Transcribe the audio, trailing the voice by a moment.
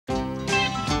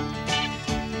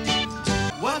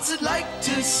What's it like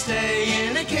to stay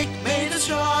in a cake made of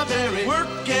strawberry?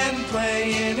 Work and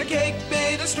play in a cake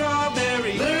made of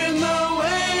strawberry. Learn the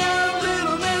way of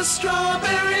Little Miss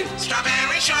Strawberry.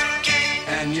 Strawberry shortcake,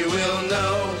 and you will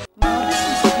know. While this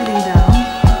is cooling down,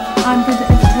 I'm going to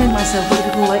entertain myself with a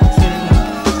little light tea.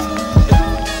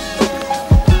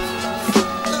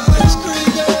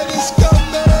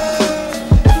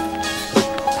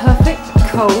 Perfect,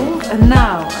 cold, and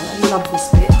now, I love this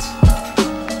bit.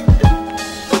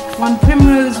 One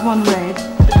primrose, one red,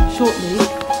 shortly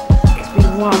to be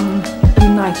one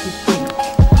united pink.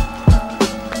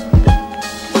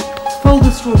 Fold the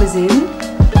strawberries in,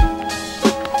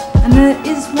 and there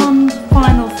is one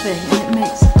final thing, and it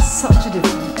makes such a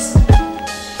difference.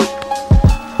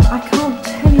 I can't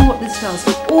tell you what this does.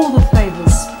 All the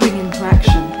flavours spring into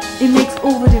action. It makes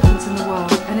all the difference in the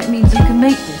world, and it means you can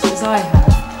make this, as I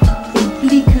have, in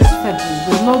bleakest February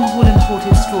with long-haul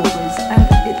imported strawberries, and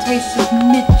it tastes of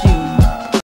mid-June.